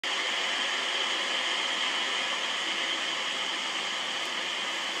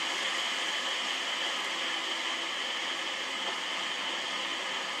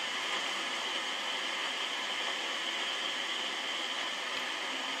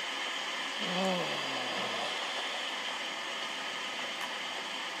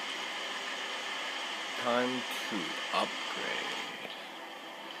Time to upgrade.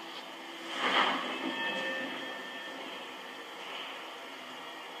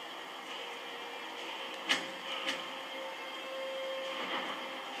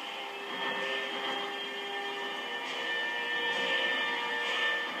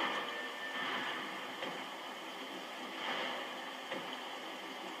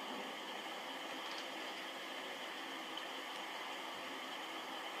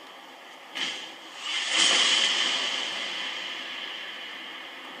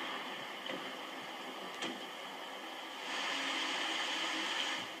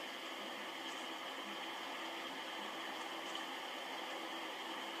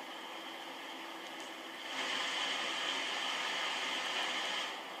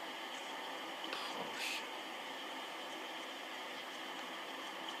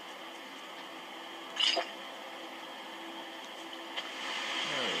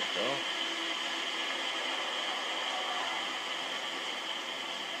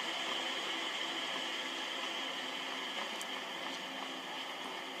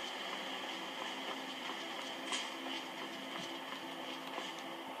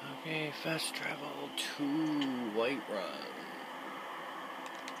 Okay, fast travel to Whiterun.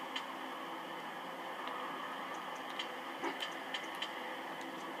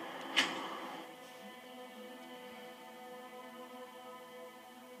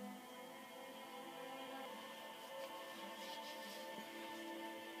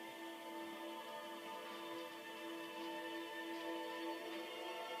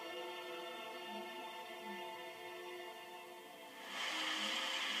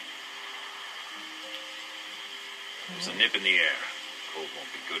 There's a nip in the air. Cold won't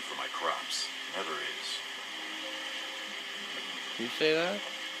be good for my crops. Never is. You say that?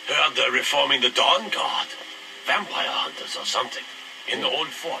 Heard they're reforming the Dawn Guard. Vampire hunters or something. In the old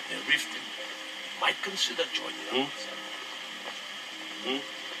fort near Riften. Might consider joining us.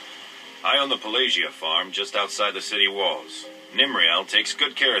 I own the Pelagia farm just outside the city walls. Nimriel takes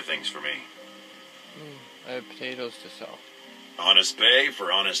good care of things for me. I have potatoes to sell. Honest pay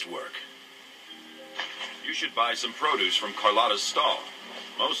for honest work. You should buy some produce from Carlotta's stall.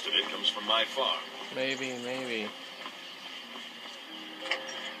 Most of it comes from my farm. Maybe.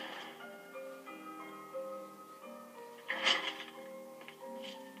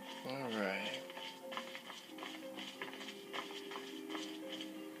 Alright.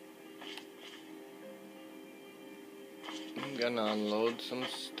 I'm gonna unload some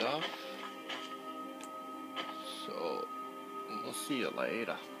stuff. So, we'll see you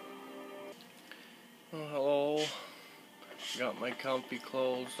later. Oh, hello. Got my comfy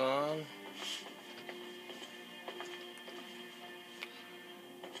clothes on.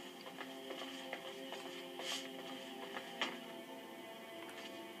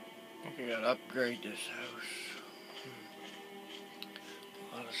 I think I gotta upgrade this house.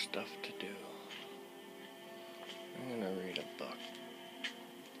 A lot of stuff to do. I'm gonna read a book.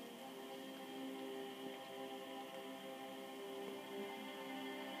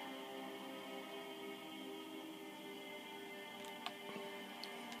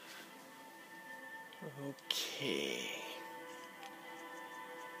 Okay.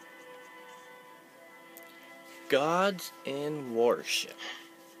 Gods in Worship.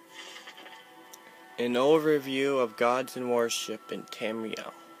 An overview of Gods in Worship in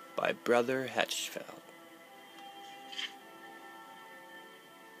Tamriel by Brother Hetchfeld.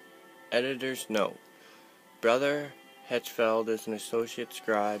 Editor's note. Brother Hetchfeld is an associate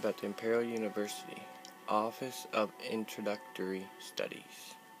scribe at the Imperial University, Office of Introductory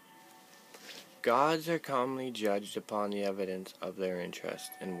Studies. Gods are commonly judged upon the evidence of their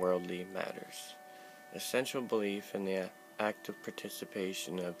interest in worldly matters. Essential belief in the active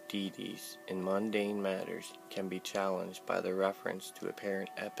participation of deities in mundane matters can be challenged by the reference to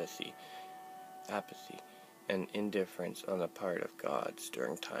apparent apathy and indifference on the part of gods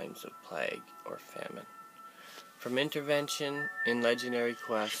during times of plague or famine. From intervention in legendary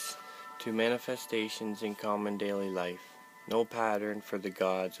quests to manifestations in common daily life, no pattern for the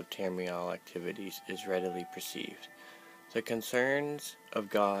gods of Tamriel activities is readily perceived. The concerns of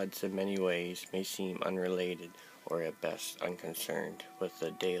gods in many ways may seem unrelated or at best unconcerned with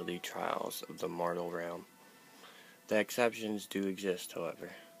the daily trials of the mortal realm. The exceptions do exist,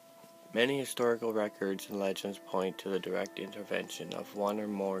 however. Many historical records and legends point to the direct intervention of one or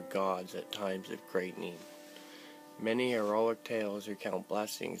more gods at times of great need. Many heroic tales recount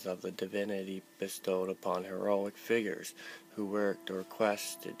blessings of the divinity bestowed upon heroic figures who worked or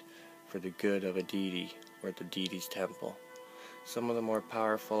quested for the good of a deity or the deity's temple. Some of the more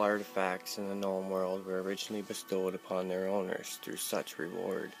powerful artifacts in the known world were originally bestowed upon their owners through such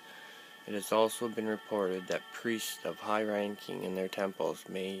reward. It has also been reported that priests of high ranking in their temples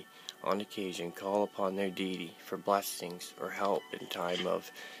may, on occasion, call upon their deity for blessings or help in time of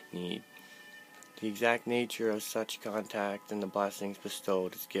need. The exact nature of such contact and the blessings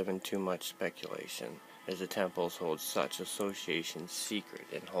bestowed is given too much speculation, as the temples hold such associations secret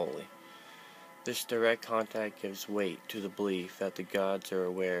and holy. This direct contact gives weight to the belief that the gods are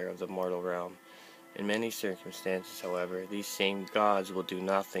aware of the mortal realm. In many circumstances, however, these same gods will do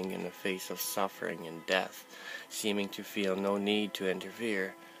nothing in the face of suffering and death, seeming to feel no need to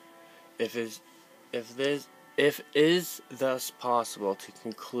interfere. It is thus possible to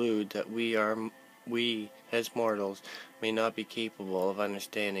conclude that we as mortals may not be capable of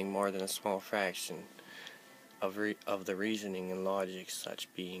understanding more than a small fraction of the reasoning and logic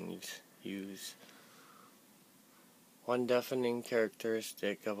such beings use. One defining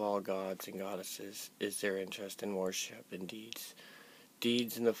characteristic of all gods and goddesses is their interest in worship and deeds.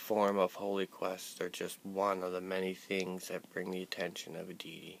 Deeds in the form of holy quests are just one of the many things that bring the attention of a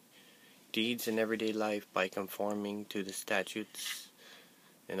deity. Deeds in everyday life by conforming to the statutes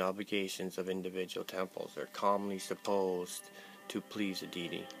and obligations of individual temples are commonly supposed to please a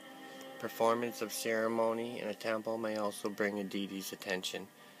deity. Performance of ceremony in a temple may also bring a deity's attention.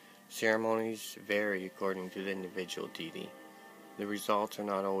 Ceremonies vary according to the individual deity. The results are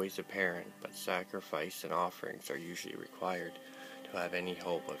not always apparent, but sacrifice and offerings are usually required to have any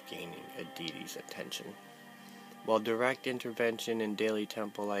hope of gaining a deity's attention. While direct intervention in daily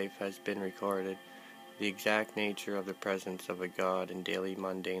temple life has been recorded, the exact nature of the presence of a god in daily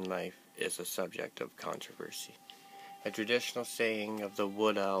mundane life is a subject of controversy. A traditional saying of the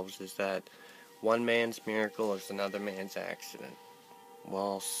wood elves is that one man's miracle is another man's accident.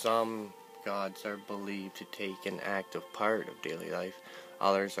 While some gods are believed to take an active part of daily life,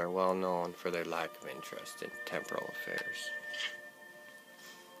 others are well known for their lack of interest in temporal affairs.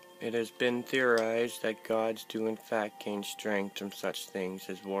 It has been theorized that gods do in fact gain strength from such things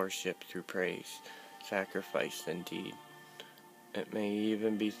as worship through praise, sacrifice, and deed. It may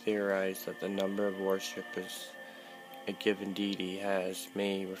even be theorized that the number of worshippers a given deity has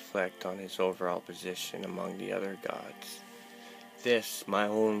may reflect on his overall position among the other gods. This, my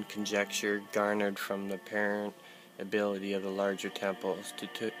own conjecture, garnered from the apparent ability of the larger temples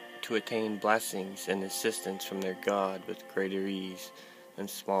to attain blessings and assistance from their god with greater ease than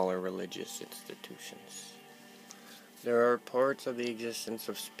smaller religious institutions. There are reports of the existence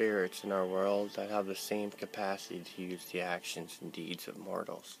of spirits in our world that have the same capacity to use the actions and deeds of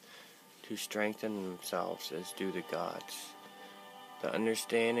mortals to strengthen themselves as do the gods. The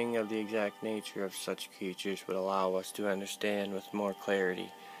understanding of the exact nature of such creatures would allow us to understand with more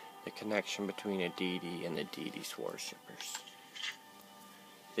clarity the connection between a deity and the deity's worshippers.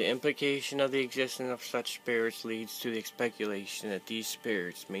 The implication of the existence of such spirits leads to the speculation that these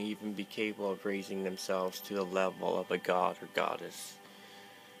spirits may even be capable of raising themselves to the level of a god or goddess.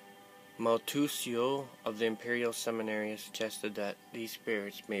 Maltusio of the Imperial Seminary has suggested that these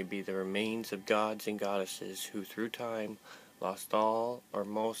spirits may be the remains of gods and goddesses who through time lost all or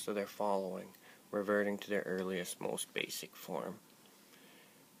most of their following, reverting to their earliest, most basic form.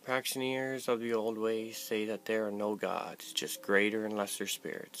 Practitioners of the old ways say that there are no gods, just greater and lesser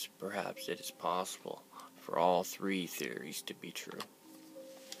spirits. Perhaps it is possible for all three theories to be true.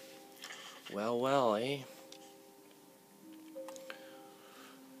 Well, eh?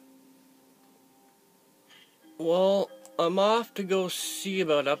 Well, I'm off to go see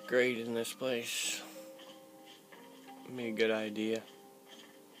about upgrading this place. Be a good idea.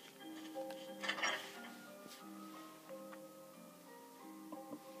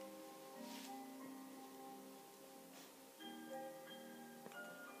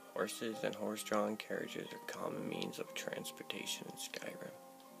 Horses and horse-drawn carriages are common means of transportation in SKYRIM.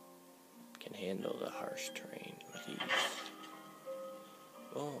 Can handle the harsh terrain with ease.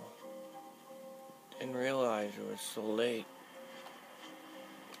 Oh, didn't realize it was so late.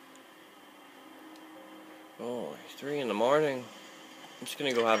 Oh, 3 in the morning. I'm just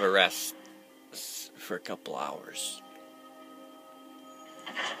gonna go have a rest for a couple hours.